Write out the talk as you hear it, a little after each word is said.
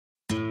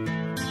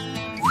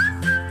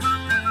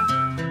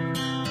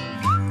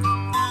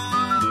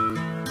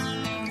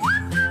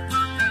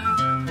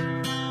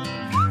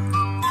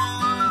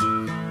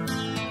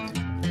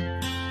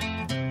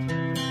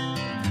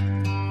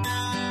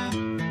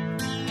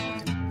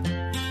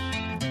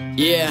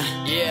Yeah.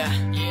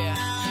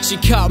 She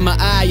caught my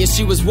eye as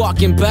she was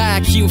walking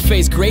by. Cute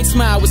face, great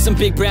smile with some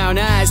big brown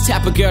eyes.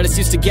 Type of girl that's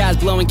used to guys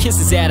blowing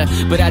kisses at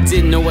her. But I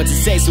didn't know what to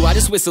say, so I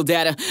just whistled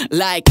at her.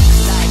 Like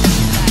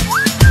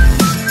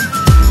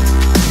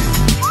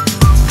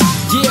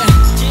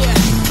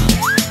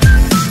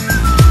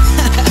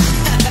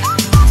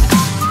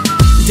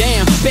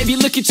damn, baby,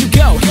 look at you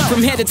go.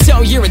 From head to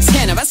toe, you're a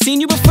 10. Have I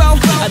seen you before?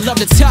 I'd love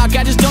to talk,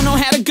 I just don't know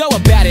how to go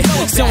about it.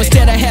 So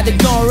instead I had to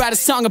go and write a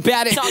song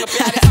about it.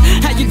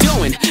 How you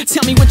doing?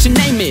 Tell me what your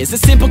name is. A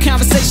simple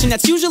conversation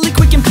that's usually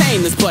quick and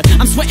painless, but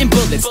I'm sweating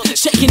bullets,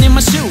 shaking in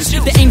my shoes.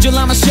 The angel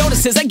on my shoulder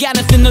says I got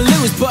nothing to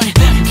lose. But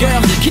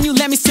girl, can you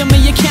let me some of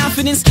your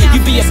confidence?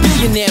 You'd be a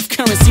billionaire if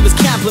currency was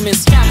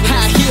compliments.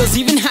 High heels,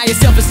 even higher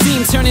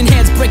self-esteem, turning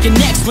heads, breaking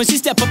necks when she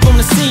step up on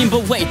the scene.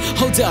 But wait,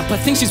 hold up, I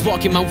think she's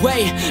walking my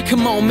way.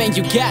 Come on, man,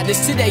 you got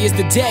this. Today is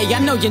the day. I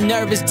know you're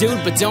nervous,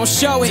 dude, but don't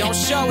show it.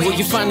 Will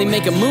you finally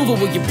make a move or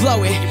will you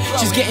blow it?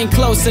 She's getting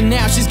closer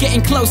now, she's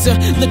getting closer,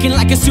 looking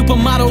like a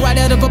supermodel right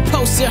out of a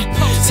poster.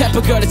 Type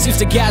of girl that's used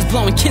to guys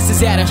blowing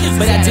kisses at her.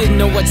 But I didn't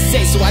know what to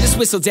say, so I just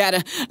whistled at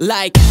her.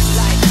 Like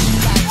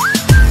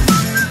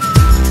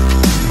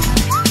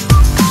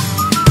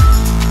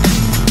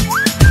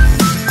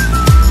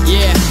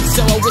yeah,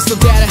 so I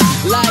whistled at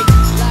her. Like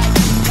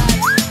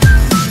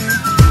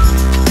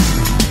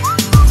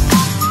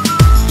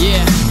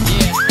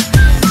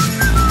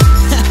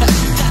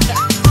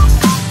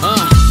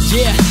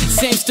yeah,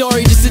 same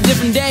story, just a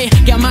different day.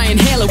 Got my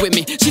inhaler with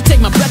me, she take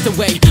my breath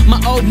away.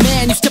 My old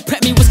man used to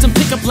prep me with some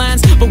pickup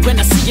lines, but when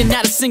I see you,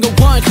 not a single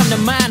one come to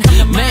mind.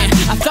 Man,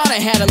 I thought I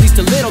had at least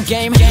a little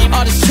game.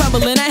 All this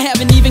trouble and I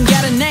haven't even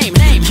got a name.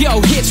 Yo,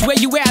 Hitch, where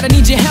you at? I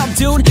need your help,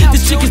 dude.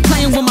 This chick is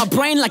playing with my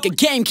brain like a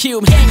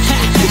GameCube.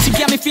 She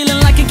got me feeling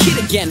like a kid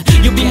again.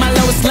 You'll be my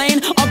Lois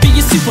Lane, I'll be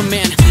your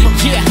Superman.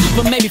 Yeah,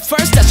 but maybe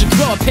first I should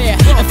grow a pair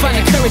and find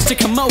the courage to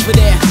come over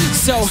there.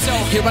 So,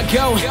 here I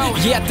go,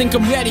 yeah, I think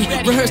I'm ready.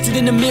 Rehearsed it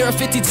in the mirror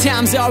 50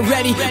 times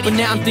already, but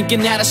now I'm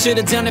thinking that I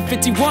should've done it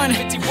 51.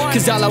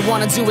 Cause all I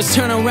wanna do is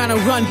turn around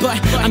and run. But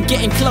I'm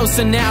getting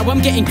closer now,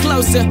 I'm getting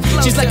closer.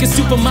 She's like a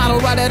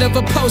supermodel right out of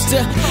a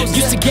poster.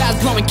 Used to guys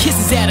blowing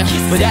kisses at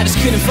her, but I just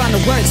couldn't find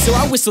the words, so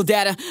I whistled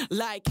at her.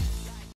 Like